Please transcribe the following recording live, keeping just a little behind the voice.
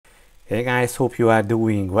Hey guys, hope you are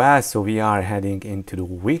doing well. So we are heading into the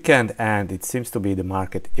weekend and it seems to be the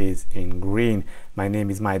market is in green. My name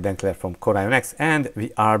is Mike Denkler from CorionX and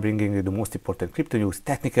we are bringing you the most important crypto news,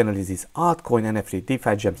 technical analysis, altcoin, NFT,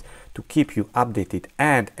 DeFi gems to keep you updated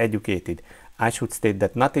and educated. I should state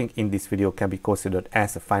that nothing in this video can be considered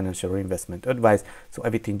as a financial or investment advice, so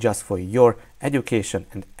everything just for your education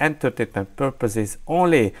and entertainment purposes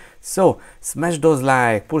only. So smash those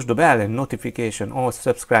like, push the bell and notification, or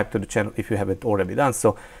subscribe to the channel if you haven't already done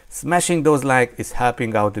so. Smashing those like is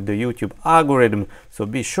helping out the YouTube algorithm, so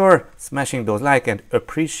be sure smashing those like and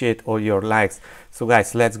appreciate all your likes. So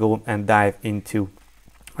guys, let's go and dive into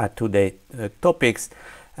today's topics.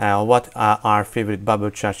 What are our favorite bubble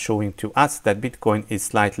charts showing to us? That Bitcoin is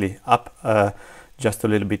slightly up, just a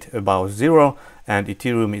little bit above zero, and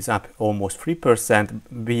Ethereum is up almost 3%,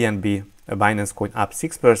 BNB, Binance coin up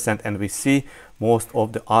 6%, and we see most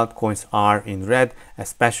of the altcoins are in red,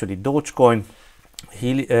 especially Dogecoin,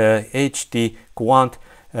 HT, Quant,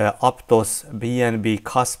 Aptos, BNB,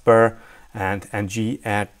 Casper, and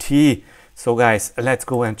GRT. So guys, let's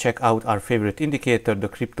go and check out our favorite indicator, the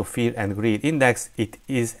crypto fear and greed index. It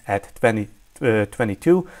is at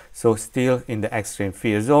 22, so still in the extreme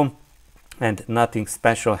fear zone, and nothing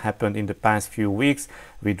special happened in the past few weeks.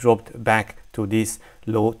 We dropped back to this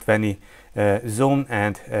low 20 zone,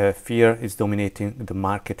 and fear is dominating the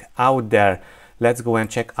market out there. Let's go and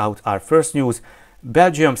check out our first news.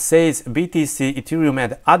 Belgium says BTC, Ethereum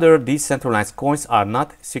and other decentralized coins are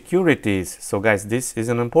not securities. So guys, this is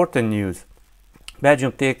an important news.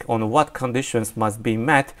 Belgium take on what conditions must be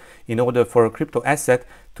met in order for a crypto asset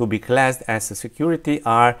to be classed as a security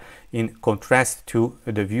are in contrast to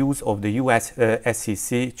the views of the US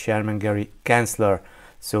SEC Chairman Gary Gensler.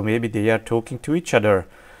 So maybe they are talking to each other.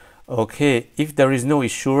 Okay, if there is no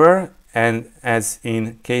issuer, and as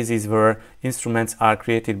in cases where instruments are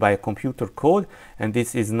created by a computer code, and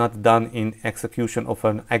this is not done in execution of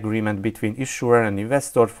an agreement between issuer and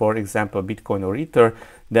investor, for example Bitcoin or Ether,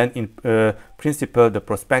 then in principle the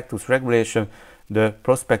prospectus regulation, the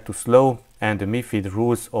prospectus law, and the MiFID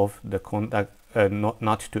rules of the conduct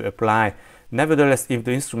not to apply. Nevertheless, if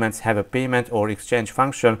the instruments have a payment or exchange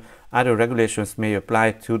function, other regulations may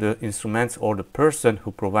apply to the instruments or the person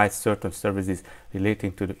who provides certain services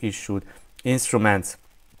relating to the issued instruments.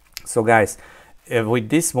 So guys, with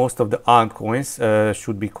this, most of the altcoins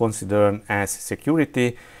should be considered as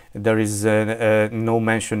security. There is no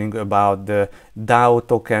mentioning about the DAO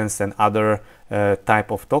tokens and other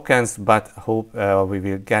type of tokens, but hope we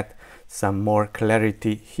will get some more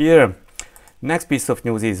clarity here. Next piece of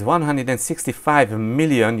news is 165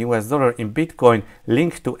 million US dollar in Bitcoin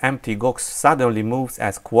linked to empty GOX suddenly moves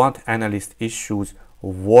as quant analyst issues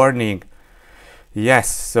warning.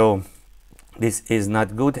 Yes, so this is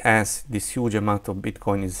not good as this huge amount of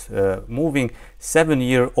Bitcoin is moving.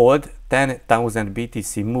 7-year-old 10,000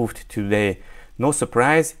 BTC moved today. No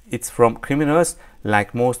surprise, it's from criminals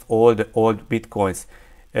like most all the old Bitcoins.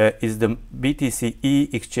 Is the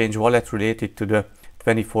BTC exchange wallet related to the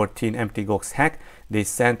 2014 empty GOX hack? They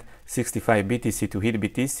sent 65 BTC to hit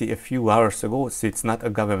BTC a few hours ago, so it's not a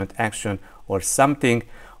government action or something.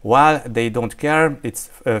 While they don't care, it's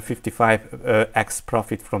 55x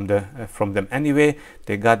profit from them anyway.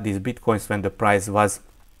 They got these bitcoins when the price was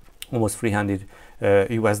almost 300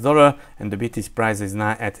 US dollar, and the BTC price is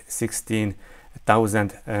now at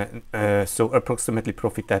 16,000. So approximately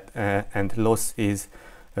profit at, and loss is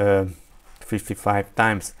 55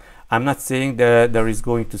 times. I'm not saying that there is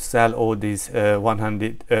going to sell all these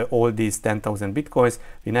 10,000 bitcoins.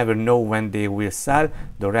 We never know when they will sell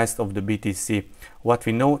the rest of the BTC. What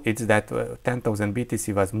we know is that 10,000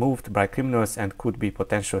 BTC was moved by criminals and could be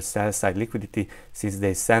potential sell side liquidity, since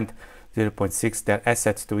they sent 0.6 their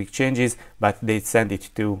assets to exchanges, but they send it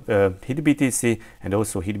to HitBTC, and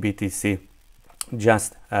also HitBTC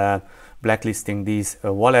just blacklisting these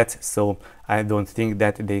wallets. So I don't think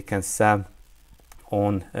that they can sell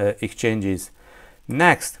on exchanges.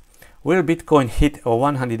 Next, will Bitcoin hit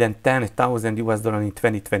 110,000 US dollar in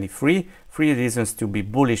 2023? 3 reasons to be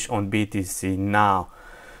bullish on BTC now.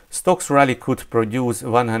 Stocks rally could produce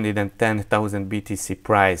 110,000 BTC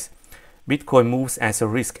price. Bitcoin moves as a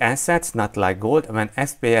risk asset, not like gold. When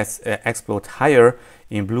SPS explode higher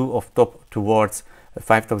in blue of top towards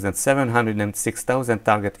 5,700 and 6,000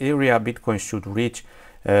 target area, Bitcoin should reach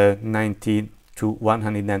 90 to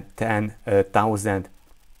 110,000.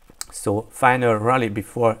 So final rally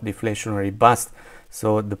before deflationary bust.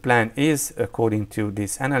 So the plan is, according to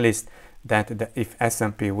this analyst, that if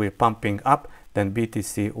S&P will pumping up, then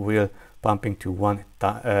BTC will pumping to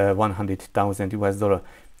 100,000 US dollar.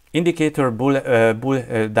 Indicator bull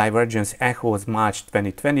divergence echoes March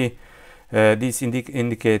 2020 This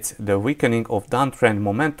indicates the weakening of downtrend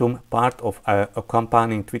momentum, part of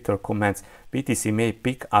accompanying Twitter comments. BTC may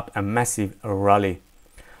pick up a massive rally.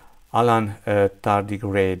 Alan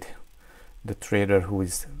Tardigrade, the trader who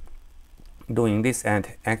is doing this, and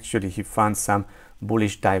actually he found some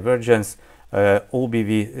bullish divergence.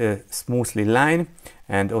 OBV smoothly line,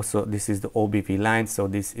 and also this is the OBV line, so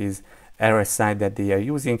this is RSI that they are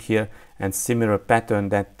using here, and similar pattern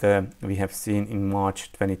that we have seen in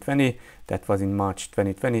March 2020. That was in March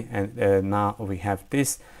 2020, and now we have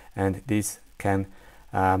this, and this can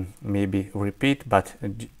maybe repeat, but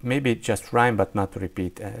maybe just rhyme but not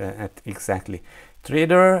repeat exactly.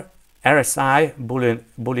 Trader RSI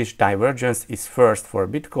bullish divergence is first for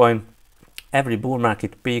Bitcoin. Every bull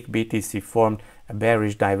market peak, BTC formed a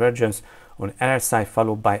bearish divergence on RSI,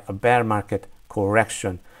 followed by a bear market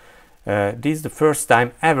correction. This is the first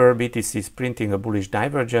time ever BTC is printing a bullish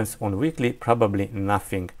divergence on weekly, probably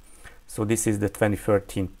nothing. So this is the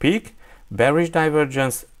 2013 peak, bearish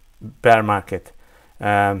divergence, bear market.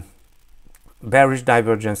 Bearish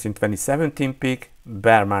divergence in 2017 peak,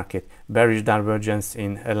 bear market. Bearish divergence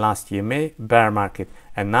in last year May, bear market.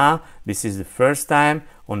 And now this is the first time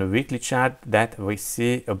on a weekly chart that we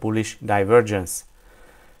see a bullish divergence.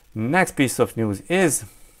 Next piece of news is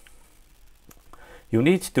you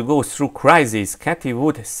need to go through crisis. Cathie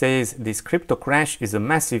Wood says this crypto crash is a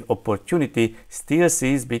massive opportunity, still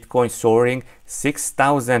sees Bitcoin soaring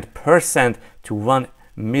 6,000% to 1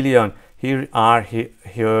 million. Here are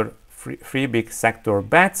her three big sector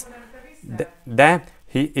bets that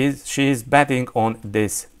she is betting on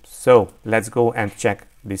this. So let's go and check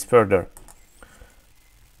this further.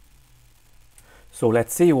 So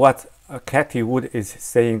let's see what Cathie Wood is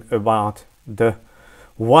saying about the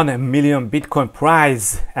 1 million Bitcoin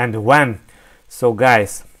price and when. So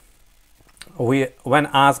guys, when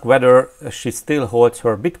asked whether she still holds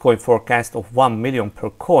her Bitcoin forecast of 1 million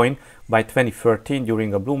per coin by 2013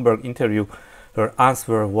 during a Bloomberg interview, her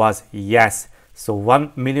answer was yes. So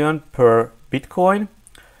 1 million per Bitcoin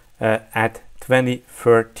at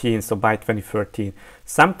 2013, so by 2013.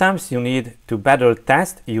 Sometimes you need to battle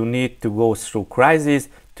test, you need to go through crises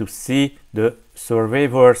to see the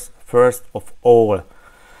survivors first of all.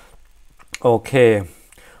 Okay,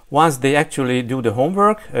 once they actually do the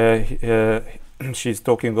homework, she's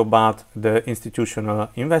talking about the institutional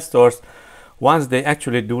investors. Once they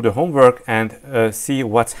actually do the homework and see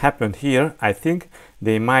what's happened here, I think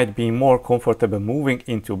they might be more comfortable moving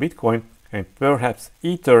into Bitcoin and perhaps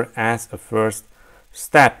Ether as a first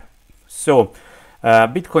step. So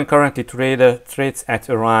Bitcoin currently trades at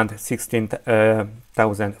around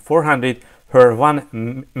 16,400. Her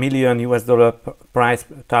 $1 million US price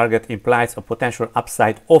target implies a potential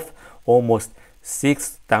upside of almost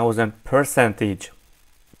 6,000%.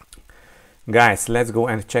 Guys, let's go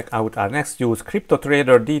and check out our next news. Crypto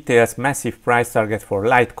trader details massive price target for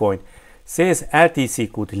Litecoin. Says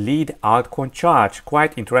LTC could lead altcoin charge.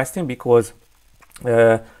 Quite interesting because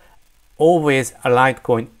always a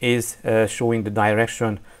Litecoin is showing the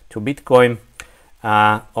direction to Bitcoin.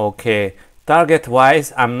 Okay, target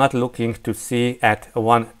wise, I'm not looking to see at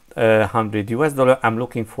 100 US dollar. I'm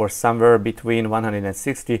looking for somewhere between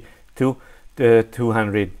 160 to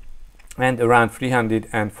 200, and around 300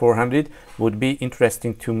 and 400 would be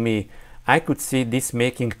interesting to me. I could see this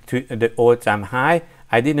making to the all-time high.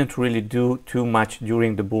 I didn't really do too much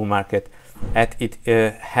during the bull market, and it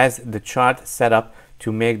has the chart set up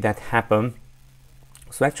to make that happen.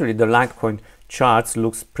 So actually the Litecoin charts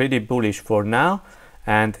looks pretty bullish for now,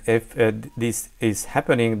 and if this is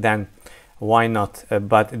happening, then why not?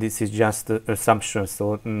 But this is just assumption,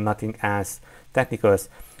 so nothing as technical.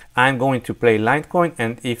 I'm going to play Litecoin,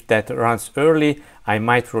 and if that runs early, I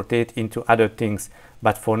might rotate into other things.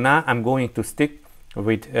 But for now, I'm going to stick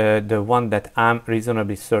with the one that I'm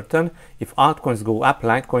reasonably certain. If altcoins go up,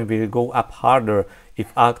 Litecoin will go up harder.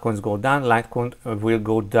 If altcoins go down, Litecoin will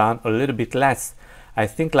go down a little bit less. I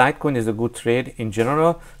think Litecoin is a good trade in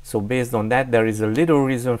general. So based on that, there is a little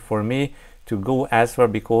reason for me to go elsewhere,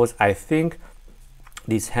 because I think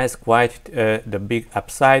this has quite the big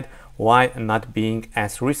upside. Why not being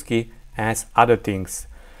as risky as other things?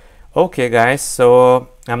 Okay guys, so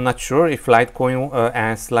I'm not sure if Litecoin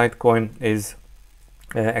as Litecoin is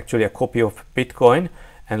actually a copy of Bitcoin,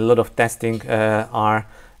 and a lot of testing are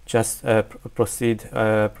just proceeded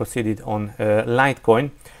on Litecoin,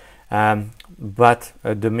 but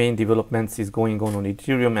the main developments is going on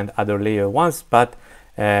Ethereum and other layer ones. But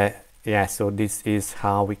yeah, so this is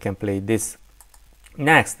how we can play this.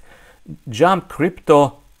 Next, Jump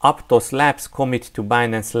Crypto Aptos Labs commit to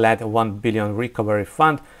Binance-led 1 billion recovery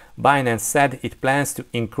fund. Binance said it plans to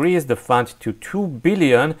increase the fund to 2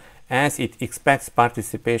 billion as it expects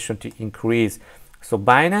participation to increase. So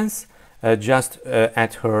Binance just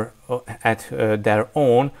at their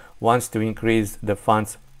own wants to increase the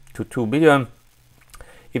funds to 2 billion.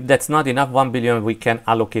 If that's not enough, 1 billion, we can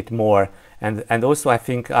allocate more. And also I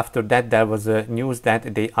think after that there was a news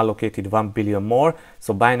that they allocated 1 billion more.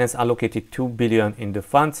 So Binance allocated 2 billion in the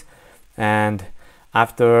funds. And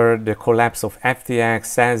after the collapse of FTX,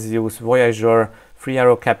 Celsius, Voyager, Free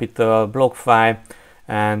Arrow Capital, BlockFi,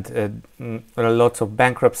 and lots of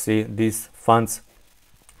bankruptcy, these funds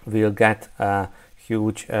will get a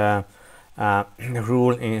huge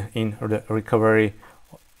role in the recovery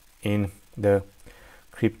in the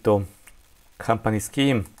crypto company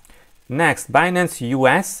scheme. Next, Binance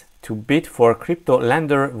US to bid for crypto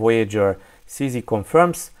lender Voyager. CZ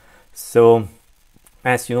confirms. So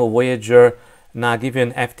as you know, Voyager, now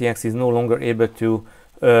given FTX is no longer able to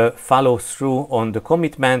follow through on the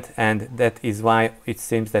commitment, and that is why it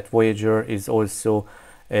seems that Voyager is also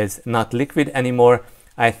not liquid anymore.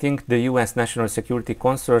 I think the US national security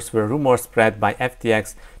concerns were rumors spread by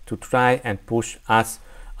FTX to try and push us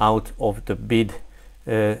out of the bid.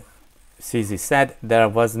 CZ said there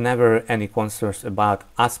was never any concerns about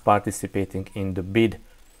us participating in the bid.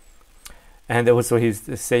 And also he's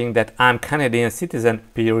saying that I'm Canadian citizen,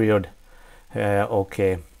 period.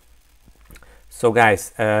 Okay. So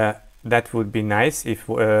guys, that would be nice if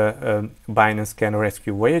Binance can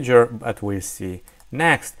rescue Voyager, but we'll see.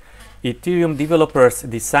 Next, Ethereum developers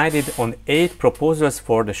decided on 8 proposals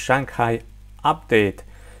for the Shanghai update.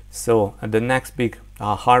 So the next big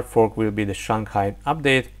hard fork will be the Shanghai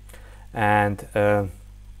update, and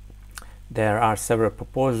there are several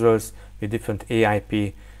proposals with different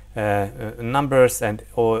AIP numbers, and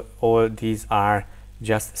all these are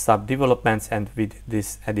just sub developments, and with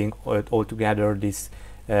this adding all together this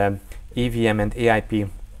EVM and AIP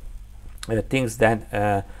things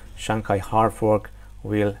that Shanghai hard fork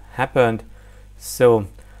will happen. So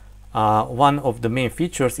one of the main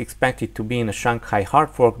features expected to be in a Shanghai hard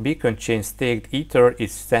fork, Beacon Chain staked Ether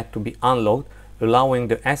is set to be unlocked, allowing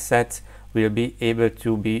the assets will be able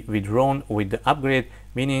to be withdrawn with the upgrade,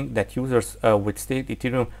 meaning that users with staked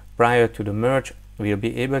Ethereum prior to the merge will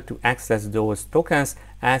be able to access those tokens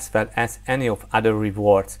as well as any of other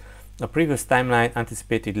rewards. A previous timeline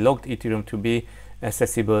anticipated locked Ethereum to be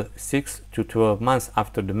accessible 6 to 12 months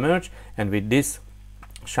after the merge, and with this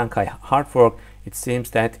Shanghai hard fork it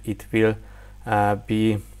seems that it will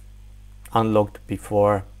be unlocked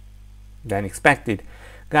before than expected.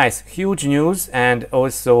 Guys, huge news, and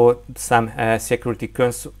also some security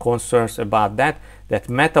concerns about that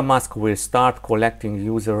Metamask will start collecting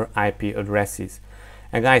user IP addresses.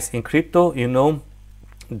 And guys, in crypto, you know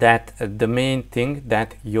that the main thing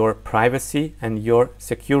that your privacy and your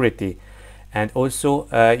security, and also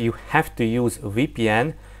you have to use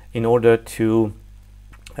VPN in order to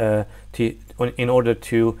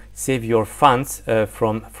save your funds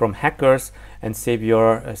from hackers and save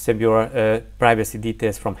your privacy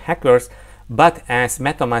details from hackers. But as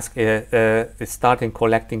Metamask is starting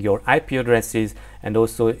collecting your IP addresses, and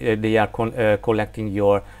also they are collecting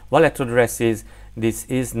your wallet addresses, this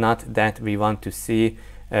is not that we want to see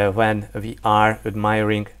when we are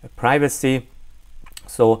admiring privacy.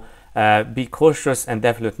 So be cautious and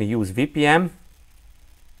definitely use VPN.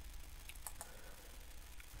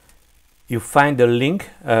 You find the link.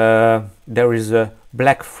 There is a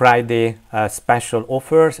Black Friday special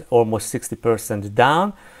offers, almost 60%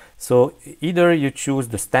 down. So either you choose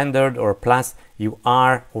the standard or plus, you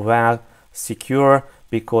are well secure,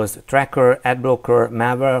 because tracker, ad blocker,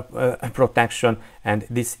 malware protection, and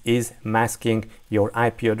this is masking your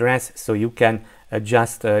IP address, so you can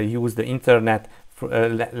just use the internet.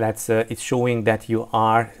 It's showing that you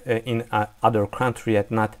are in other country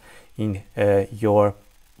and not in your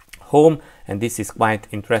home, and this is quite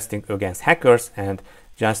interesting against hackers and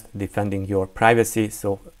just defending your privacy.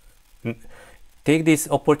 So take this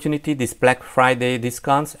opportunity, this Black Friday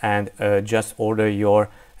discounts, and just order your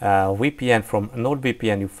VPN from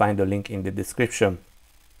NordVPN. You find the link in the description.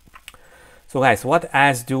 So guys, what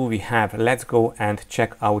else do we have? Let's go and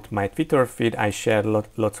check out my Twitter feed. I share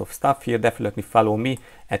lots of stuff here. Definitely follow me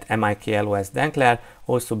at MIKLOS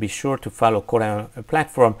Also be sure to follow Corion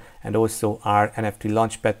platform, and also our NFT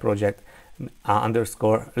launchpad project _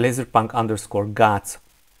 laserpunk_gods.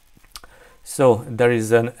 So there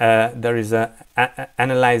is an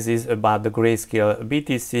analysis about the Grayscale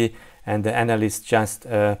BTC, and the analyst just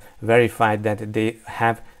verified that they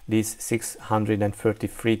have these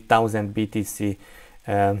 633,000 BTC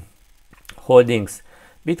holdings.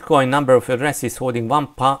 Bitcoin number of addresses holding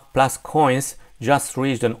 1+ coins just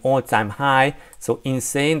reached an all-time high. So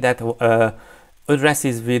insane that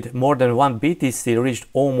addresses with more than 1 BTC reached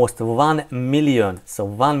almost 1 million. So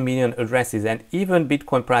 1 million addresses, and even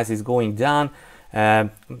Bitcoin price is going down,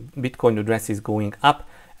 Bitcoin address is going up.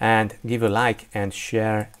 And give a like and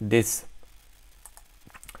share this.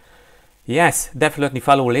 Yes, definitely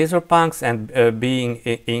follow Laserpunks and being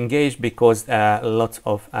engaged, because lots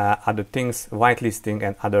of other things, whitelisting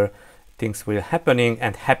and other things will happening.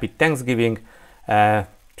 And happy Thanksgiving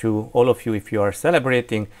to all of you if you are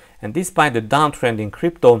celebrating. And despite the downtrend in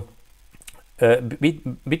crypto,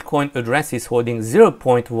 Bitcoin addresses holding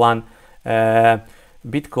 0.1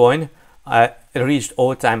 Bitcoin reached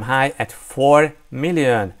all-time high at 4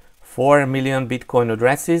 million. 4 million Bitcoin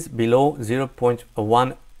addresses below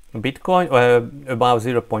 0.1 Bitcoin, about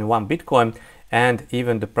 0.1 Bitcoin, and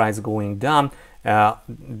even the price going down.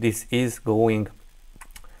 This is going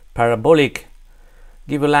parabolic.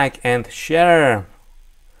 Give a like and share.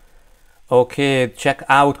 Okay, check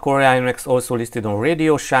out CorionX, also listed on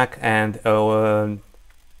Radio Shack, and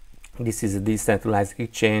this is a decentralized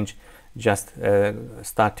exchange. Just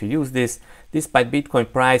start to use this. Despite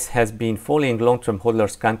Bitcoin price has been falling, long-term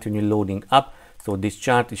hodlers continue loading up. So this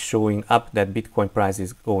chart is showing up that Bitcoin price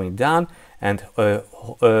is going down, and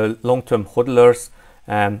long-term hodlers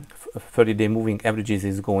 30-day moving averages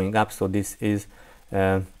is going up. So this is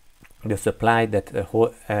the supply that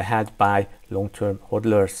had by long-term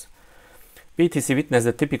hodlers. BTC witnessed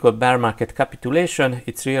a typical bear market capitulation.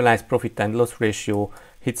 Its realized profit and loss ratio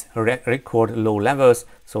hits record low levels.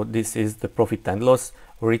 So this is the profit and loss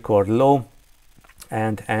record low.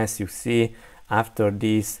 And as you see, after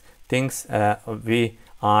these things, we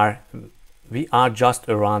are just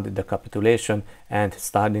around the capitulation and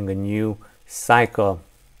starting a new cycle.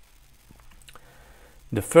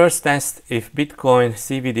 The first test, if Bitcoin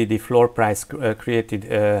CVD floor price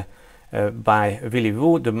created by Willy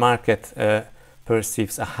Woo, the market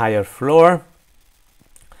perceives a higher floor.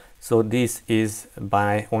 So this is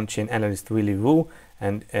by on-chain analyst Willy Woo,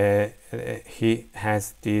 and he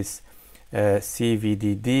has this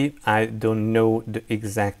CVDD. I don't know the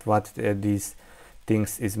exact what these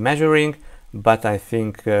things is measuring, but I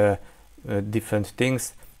think different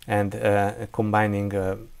things, and combining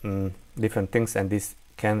different things, and this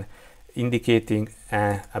can indicating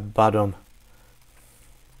a bottom.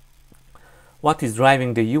 What is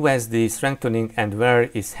driving the USD strengthening and where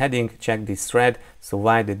is heading? Check this thread. So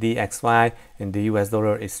why the DXY and the US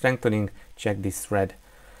dollar is strengthening? Check this thread.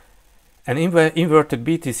 An inverted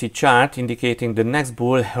BTC chart indicating the next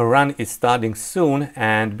bull run is starting soon,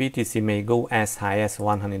 and BTC may go as high as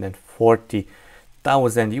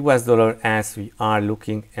 140,000 US dollar as we are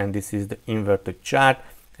looking, and this is the inverted chart,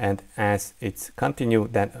 and as it's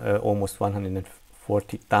continued, that almost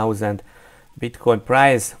 140,000 Bitcoin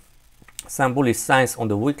price. Some bullish signs on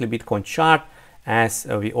the weekly Bitcoin chart, as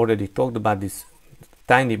we already talked about this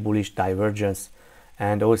tiny bullish divergence,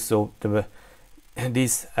 and also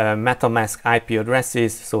these Metamask IP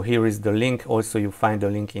addresses. So here is the link. Also, you find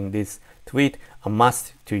the link in this tweet. A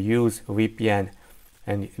must to use VPN,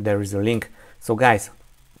 and there is a link. So guys,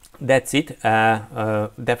 that's it.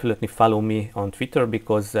 Definitely follow me on Twitter,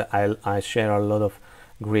 because I share a lot of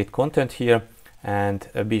great content here, and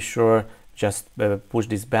be sure just push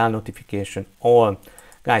this bell notification on.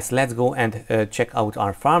 Guys, let's go and check out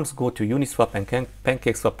our farms. Go to Uniswap and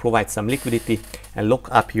PancakeSwap, provide some liquidity and lock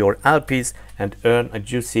up your LPs and earn a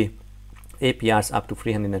juicy APRs up to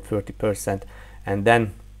 330%. And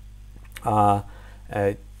then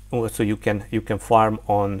also you can farm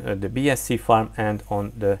on the BSC farm and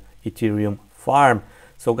on the Ethereum farm.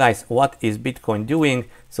 So guys, what is Bitcoin doing?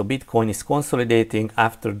 So Bitcoin is consolidating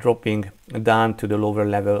after dropping down to the lower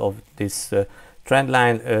level of this trend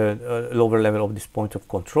line, lower level of this point of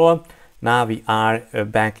control. Now we are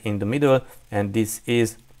back in the middle, and this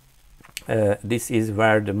is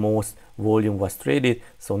where the most volume was traded.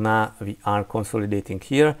 So now we are consolidating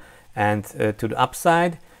here, and to the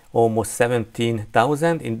upside, almost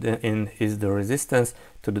 17,000 is the resistance.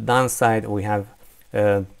 To the downside, we have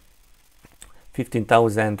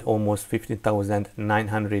 15,000, almost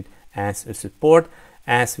 15,900 as a support.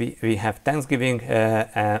 As we have Thanksgiving,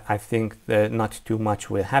 I think not too much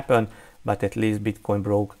will happen, but at least Bitcoin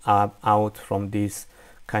broke out from this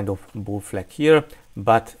kind of bull flag here.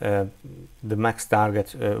 But the max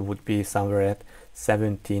target would be somewhere at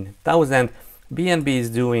 17,000. BNB is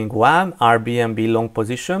doing well. Our BNB long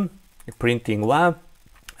position printing well,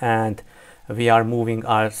 and we are moving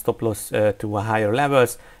our stop loss to a higher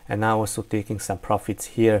levels, and now also taking some profits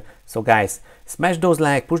here. So guys, smash those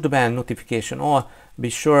like, push the bell notification, or be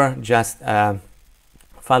sure just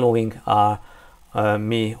following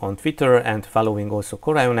me on Twitter and following also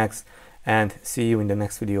CorionX, and see you in the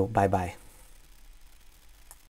next video. Bye bye.